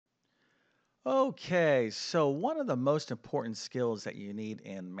Okay, so one of the most important skills that you need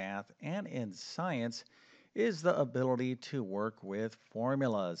in math and in science is the ability to work with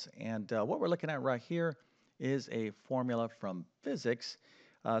formulas. And what we're looking at right here is a formula from physics.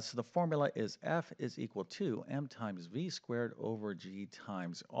 So the formula is F is equal to m times v squared over g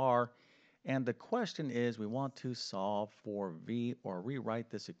times r. And the question is we want to solve for v or rewrite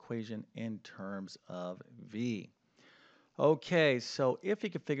this equation in terms of v. Okay, so if you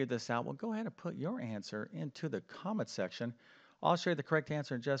can figure this out, well, go ahead and put your answer into the comment section. I'll share the correct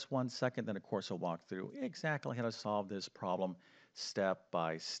answer in just 1 second, then of course I'll walk through exactly how to solve this problem step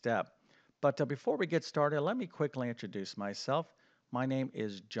by step. But before we get started, let me quickly introduce myself. My name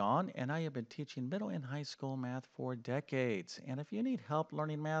is John, and I have been teaching middle and high school math for decades. And if you need help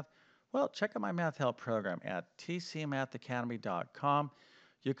learning math, well, check out my math help program at tcmathacademy.com.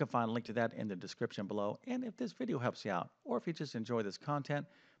 You can find a link to that in the description below. And if this video helps you out, or if you just enjoy this content,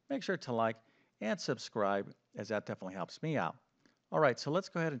 make sure to like and subscribe, as that definitely helps me out. All right, so let's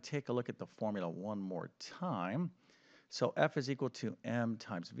go ahead and take a look at the formula one more time. So F is equal to m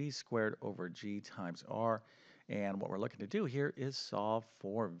times v squared over g times r. And what we're looking to do here is solve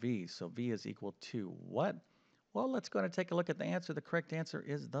for v. So v is equal to what? Well, let's go ahead and take a look at the answer. The correct answer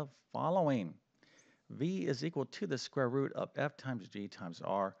is the following. V is equal to the square root of f times g times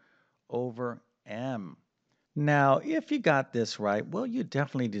r over m. Now, if you got this right, well, you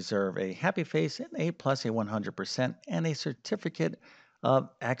definitely deserve a happy face, an A plus, a 100%, and a certificate of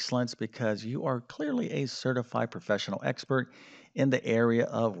excellence because you are clearly a certified professional expert in the area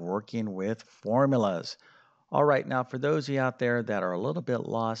of working with formulas. All right, now for those of you out there that are a little bit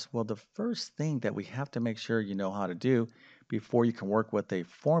lost, well, the first thing that we have to make sure you know how to do before you can work with a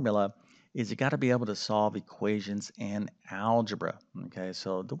formula is you got to be able to solve equations in algebra. Okay,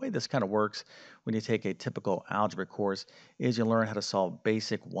 so the way this kind of works when you take a typical algebra course is you learn how to solve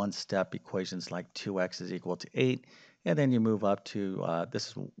basic one-step equations like 2x is equal to 8, and then you move up to, this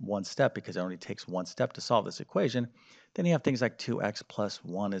is one step because it only takes one step to solve this equation. Then you have things like 2x plus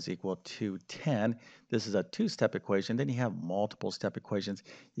 1 is equal to 10. This is a two-step equation. Then you have multiple step equations.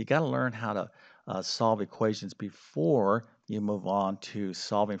 You got to learn how to solve equations before you move on to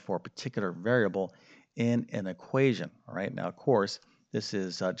solving for a particular variable in an equation. All right. Now, of course, this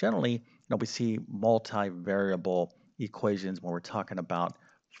is generally, we see multivariable equations when we're talking about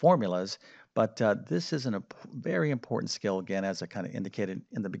formulas, but this is a very important skill, again, as I kind of indicated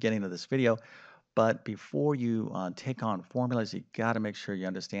in the beginning of this video. But before you take on formulas, you got to make sure you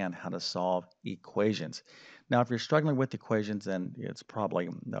understand how to solve equations. Now, if you're struggling with equations, then it's probably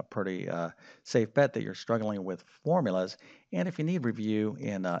a pretty safe bet that you're struggling with formulas. And if you need review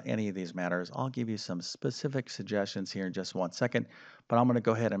in any of these matters, I'll give you some specific suggestions here in just 1 second. But I'm going to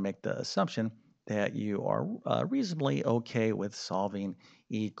go ahead and make the assumption that you are reasonably okay with solving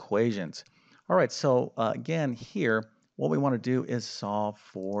equations. All right, so again, here, what we want to do is solve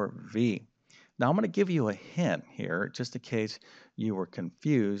for v. Now, I'm going to give you a hint here, just in case you were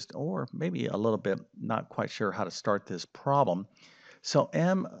confused or maybe a little bit not quite sure how to start this problem. So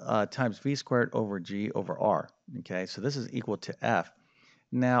m times v squared over g over r. Okay, so this is equal to f.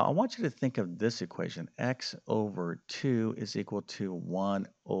 Now, I want you to think of this equation. X over 2 is equal to 1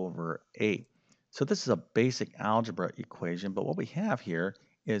 over 8. So this is a basic algebra equation, but what we have here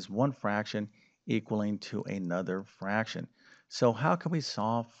is one fraction equaling to another fraction. So how can we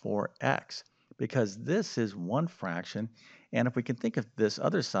solve for x? Because this is one fraction, and if we can think of this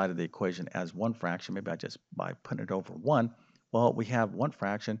other side of the equation as one fraction, maybe I just by putting it over 1, well, we have one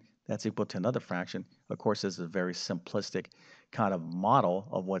fraction that's equal to another fraction. Of course, this is a very simplistic kind of model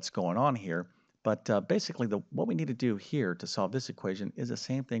of what's going on here. But basically, what we need to do here to solve this equation is the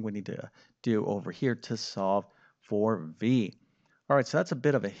same thing we need to do over here to solve for v. All right, so that's a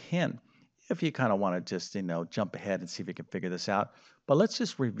bit of a hint if you kind of want to just, jump ahead and see if you can figure this out. But let's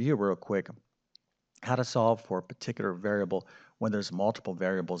just review real quick how to solve for a particular variable when there's multiple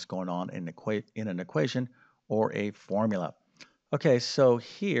variables going on in an equation or a formula. Okay, so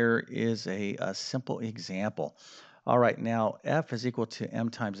here is a simple example. All right, now F is equal to m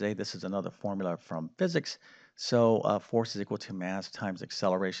times a. This is another formula from physics. So force is equal to mass times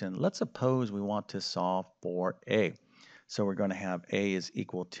acceleration. Let's suppose we want to solve for a. So we're going to have a is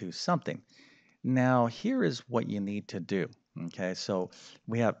equal to something. Now, here is what you need to do. Okay, so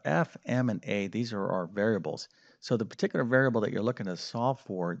we have f, m, and a. These are our variables. So the particular variable that you're looking to solve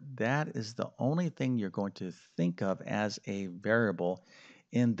for, that is the only thing you're going to think of as a variable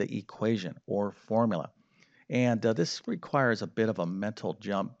in the equation or formula. And this requires a bit of a mental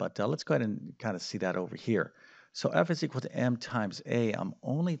jump, but let's go ahead and kind of see that over here. So f is equal to m times a. I'm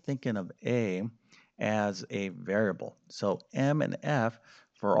only thinking of a as a variable. So m and f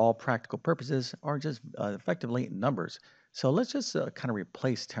for all practical purposes, are just effectively numbers. So let's just kind of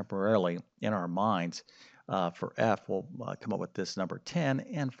replace temporarily in our minds. For f, we'll come up with this number 10,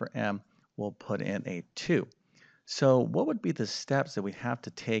 and for m, we'll put in a 2. So what would be the steps that we have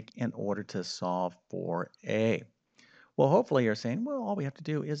to take in order to solve for a? Well, hopefully you're saying, well, all we have to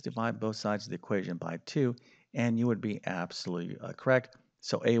do is divide both sides of the equation by 2, and you would be absolutely correct.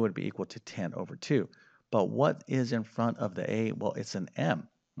 So a would be equal to 10 over 2. But what is in front of the a? Well, it's an m.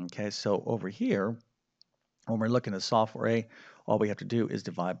 Okay, so over here, when we're looking to solve for a, all we have to do is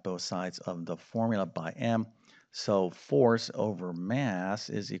divide both sides of the formula by m. So force over mass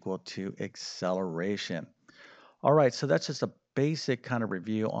is equal to acceleration. All right, so that's just a basic kind of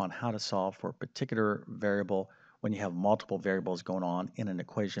review on how to solve for a particular variable when you have multiple variables going on in an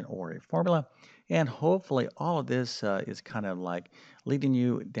equation or a formula. And hopefully all of this is kind of like leading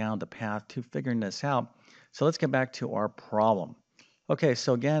you down the path to figuring this out. So let's get back to our problem. Okay,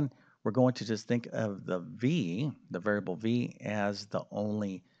 so again, we're going to just think of the v, the variable v, as the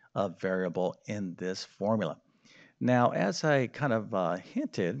only variable in this formula. Now, as I kind of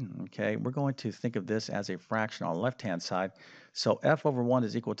hinted, okay, we're going to think of this as a fraction on the left-hand side. So f over 1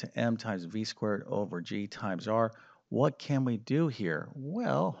 is equal to m times v squared over g times r. What can we do here?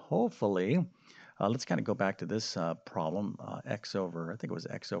 Well, hopefully, let's kind of go back to this problem, x over, I think it was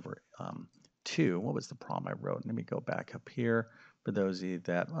x over 2. What was the problem I wrote? Let me go back up here for those of you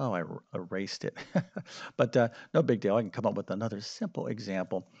that, oh, I erased it. But no big deal. I can come up with another simple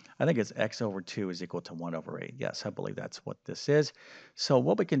example. I think it's x over 2 is equal to 1 over 8. Yes, I believe that's what this is. So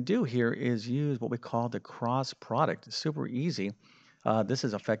what we can do here is use what we call the cross product. It's super easy. This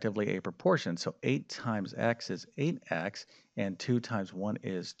is effectively a proportion. So 8 times x is 8x, and 2 times 1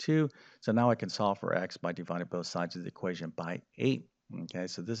 is 2. So now I can solve for x by dividing both sides of the equation by 8. Okay,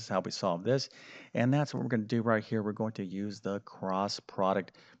 so this is how we solve this. And that's what we're going to do right here. We're going to use the cross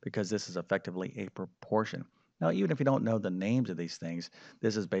product because this is effectively a proportion. Now, even if you don't know the names of these things,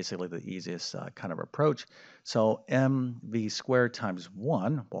 this is basically the easiest kind of approach. So mv squared times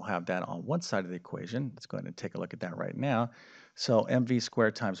 1, we'll have that on one side of the equation. Let's go ahead and take a look at that right now. So mv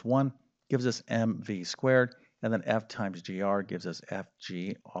squared times 1 gives us mv squared, and then f times gr gives us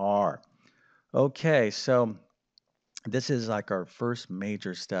fgr. Okay, so this is like our first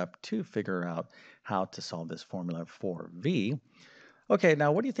major step to figure out how to solve this formula for v. Okay,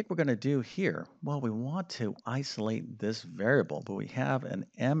 now what do you think we're going to do here? Well, we want to isolate this variable, but we have an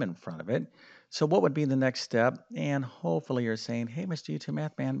m in front of it. So what would be the next step? And hopefully you're saying, hey, Mr. YouTube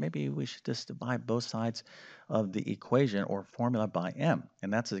Math Man, maybe we should just divide both sides of the equation or formula by m.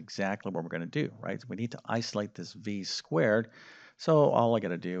 And that's exactly what we're going to do, right? We need to isolate this v squared. So all I got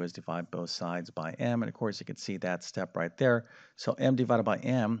to do is divide both sides by m. And of course, you can see that step right there. So m divided by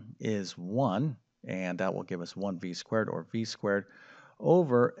m is 1, and that will give us 1v squared or v squared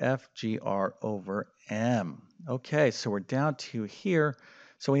over FGR over M. Okay, so we're down to here.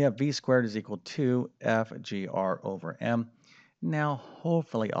 So we have V squared is equal to FGR over M. Now,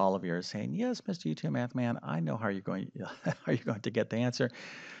 hopefully all of you are saying, yes, Mr. YouTube Math Man, I know how you're going, how you're going to get the answer.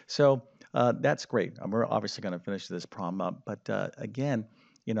 So that's great. We're obviously going to finish this problem up. But again,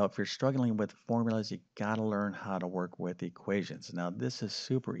 you know, if you're struggling with formulas, you got to learn how to work with equations. Now, this is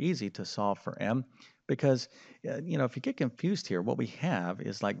super easy to solve for M because, you know, if you get confused here, what we have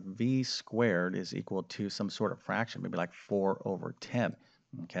is like V squared is equal to some sort of fraction, maybe like 4 over 10.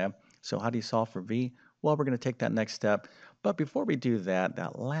 Okay, so how do you solve for V? Well, we're going to take that next step. But before we do that,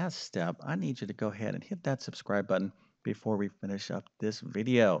 that last step, I need you to go ahead and hit that subscribe button before we finish up this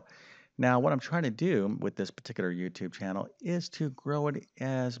video. Now, what I'm trying to do with this particular YouTube channel is to grow it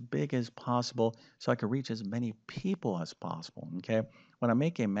as big as possible so I can reach as many people as possible, okay? When I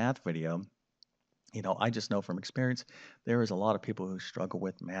make a math video, you know, I just know from experience, there is a lot of people who struggle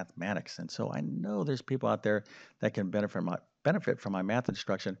with mathematics. And so I know there's people out there that can benefit from my math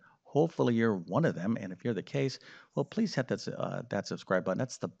instruction. Hopefully you're one of them. And if you're the case, well, please hit that subscribe button.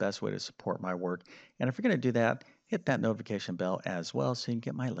 That's the best way to support my work. And if you're going to do that, hit that notification bell as well so you can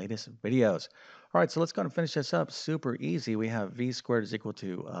get my latest videos. All right, so let's go and finish this up. Super easy. We have v squared is equal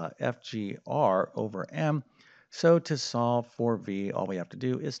to FGR over M. So to solve for v, all we have to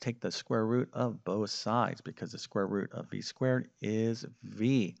do is take the square root of both sides because the square root of v squared is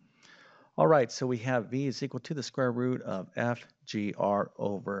v. All right, so we have v is equal to the square root of FGR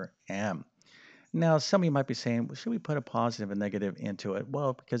over M. Now, some of you might be saying, well, should we put a positive and negative into it?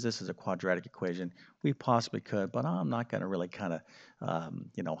 Well, because this is a quadratic equation, we possibly could, but I'm not going to really kind of,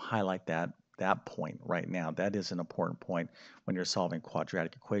 you know, highlight that point right now. That is an important point when you're solving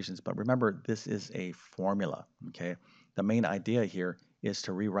quadratic equations. But remember, this is a formula, okay? The main idea here is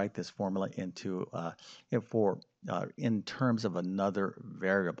to rewrite this formula into in terms of another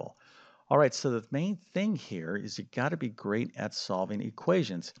variable. All right, so the main thing here is you got to be great at solving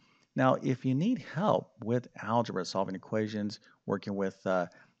equations. Now, if you need help with algebra, solving equations, working with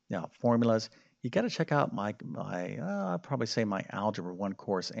formulas, you got to check out I'd probably say my Algebra 1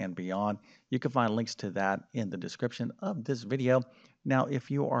 course and beyond. You can find links to that in the description of this video. Now, if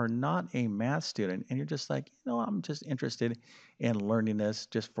you are not a math student and you're just like, I'm just interested in learning this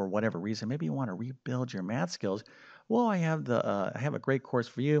just for whatever reason, maybe you want to rebuild your math skills. Well, I have a great course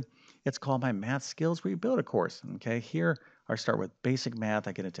for you. It's called my Math Skills Rebuilder course. Okay, here I start with basic math.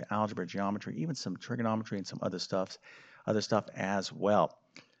 I get into algebra, geometry, even some trigonometry and some other stuff as well.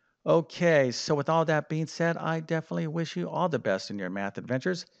 Okay, so with all that being said, I definitely wish you all the best in your math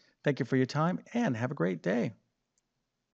adventures. Thank you for your time and have a great day.